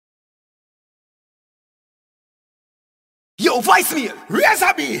Yo, voicemail,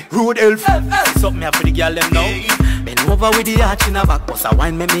 Razor B, Road Elf. Something here for the girl them now. Bend over with the arch in the back, bust a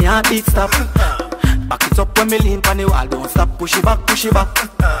wine, make me heart beat stop. Back it up when me lean pon the wall, don't stop, push it back, push it back.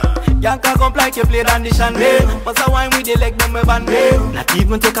 Yanka come like you play on the chandelier. Bust a wine with the leg, then me band. Not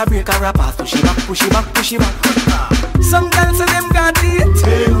even take a break or a pass, push it back, push it back, push it back. Some girls say them got it,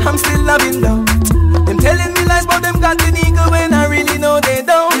 I'm still loving them. Them telling me lies, but them got the nigga when I really know they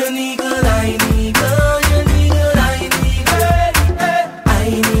don't. You nigga, I nigga, you nigga, I nigga, I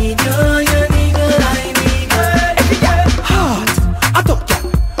need you, you nigga, I nigga. Every girl, hard, I talk girl,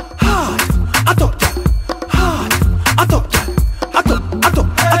 hard, I talk girl, hard, I talk girl, I talk.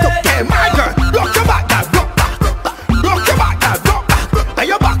 Hey, my girl, rock your back, girl, rock back, rock your back, girl, rock back. And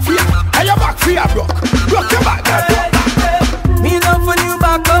your back free, and your back free, rock your back, girl, rock back. Me love when you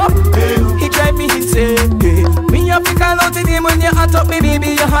back up, he drive me insane. Me have to call out the name when you hot up, me baby,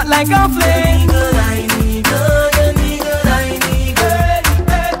 you hot like a flame. I need you, you nigga, I need you,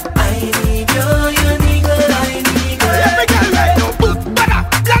 I need you, you nigga, I need you. Every girl right now, boom, bada,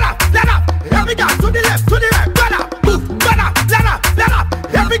 blada, blada. Every girl to the left, bada, boom, bada, blada, blada.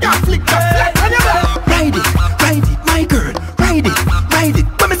 Every girl flick the flat on your back. Ride it, my girl, ride it.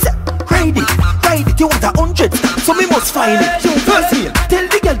 When me say, ride it, you want 100, so me must find it. Yo, first meal, tell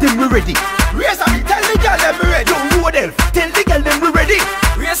the girl them we ready. Razor B, tell the girl them we ready. Yo, Road Elf, tell the girl them we ready.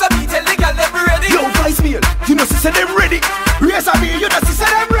 Razor B, tell the girl them we ready. Yo, voicemail, you know she say them ready. Razor B, you know she say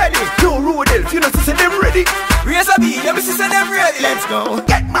them ready. Yo, Road Elf, you know she say them ready. Razor B, you know she say them ready. Let's go.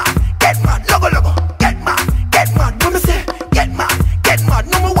 Get mad, logo, get mad. When me say, get mad,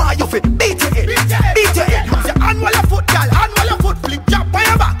 no more why you fit. Beat your head. Use your hand while your foot, girl. Hand while your foot, flick, jump on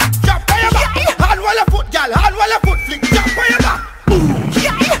your back. Jump on your back. Hand while your foot, girl. Hand while your foot, flick, jump on your back.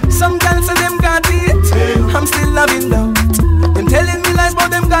 Some girls say them got it, I'm still loving them. Them telling me lies, but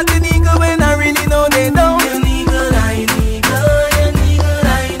them got the nigga when I really know they don't. You nigga, I nigga, you nigga,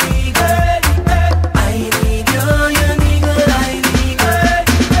 I nigga, I need you, you nigga, I nigga.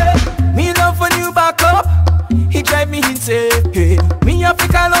 Me love when you back up, he drive me insane. Me have to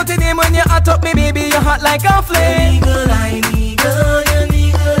call out the name when you hot up, me baby, you hot like a flame. You nigga, I nigga, you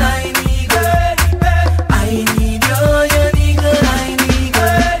nigga, I nigga, I need you, you nigga, I nigga.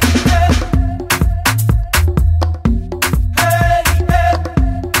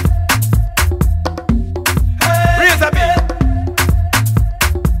 Razor B,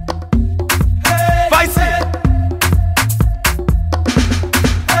 Voicemail,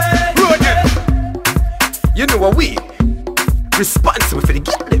 Road Elf. You know what we responsible for the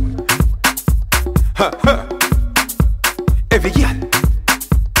girl them. Every girl,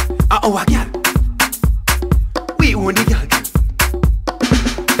 our girl, we own the girl.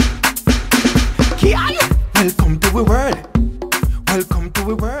 Welcome to the world. Welcome to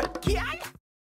the world.